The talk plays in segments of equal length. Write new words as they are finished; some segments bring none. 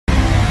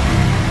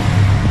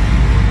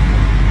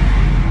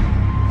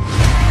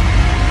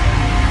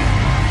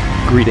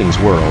Greetings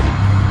world.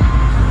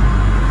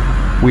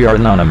 We are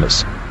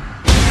Anonymous.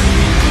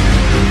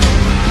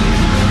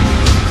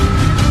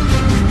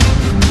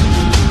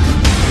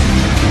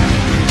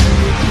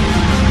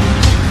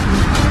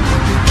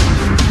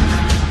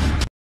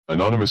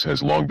 Anonymous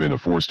has long been a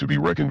force to be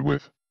reckoned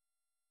with.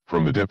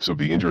 From the depths of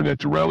the internet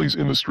to rallies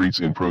in the streets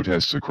in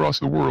protests across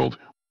the world,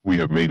 we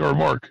have made our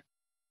mark.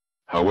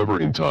 However,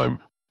 in time,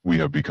 we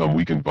have become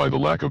weakened by the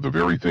lack of the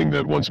very thing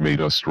that once made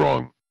us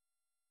strong.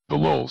 The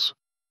Lulz.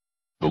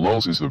 The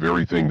Lulz is the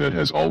very thing that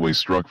has always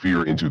struck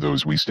fear into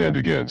those we stand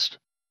against.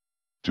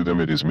 To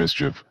them it is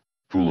mischief,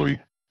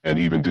 foolery, and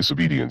even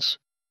disobedience.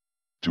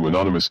 To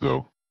Anonymous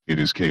though, it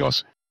is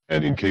chaos,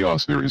 and in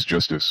chaos there is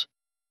justice.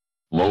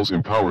 Lulz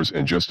empowers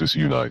and justice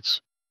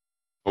unites.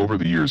 Over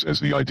the years,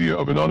 as the idea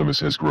of Anonymous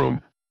has grown,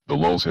 the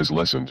Lulz has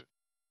lessened.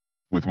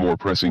 With more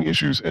pressing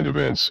issues and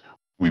events,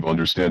 we've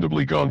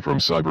understandably gone from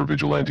cyber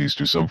vigilantes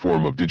to some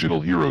form of digital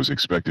heroes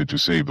expected to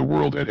save the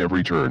world at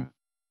every turn.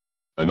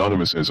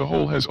 Anonymous as a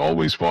whole has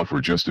always fought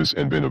for justice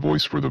and been a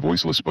voice for the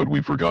voiceless, but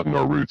we've forgotten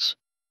our roots.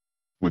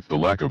 With the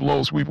lack of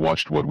Lulz, we've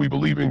watched what we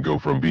believe in go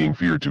from being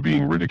feared to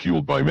being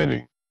ridiculed by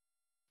many.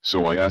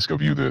 So I ask of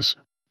you this: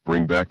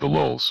 bring back the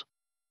Lulz.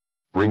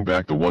 Bring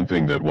back the one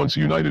thing that once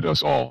united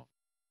us all.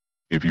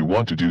 If you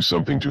want to do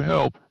something to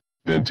help,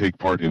 then take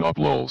part in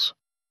Lulz.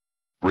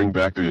 Bring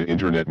back the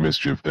internet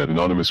mischief that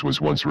Anonymous was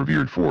once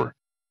revered for.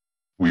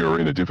 We are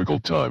in a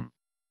difficult time.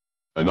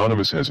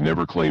 Anonymous has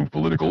never claimed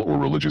political or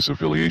religious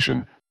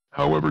affiliation,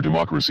 however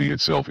democracy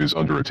itself is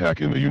under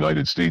attack in the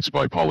United States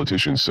by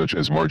politicians such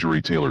as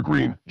Marjorie Taylor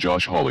Greene,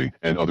 Josh Hawley,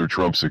 and other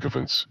Trump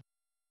sycophants.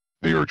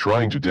 They are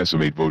trying to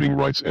decimate voting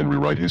rights and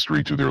rewrite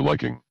history to their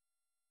liking.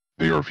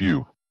 They are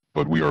few,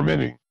 but we are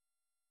many.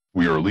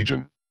 We are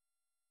legion.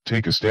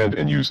 Take a stand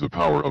and use the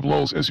power of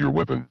Lulz as your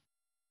weapon.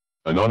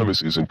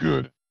 Anonymous isn't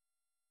good.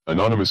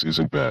 Anonymous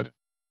isn't bad.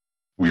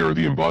 We are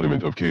the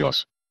embodiment of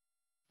chaos.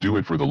 Do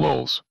it for the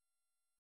Lulz.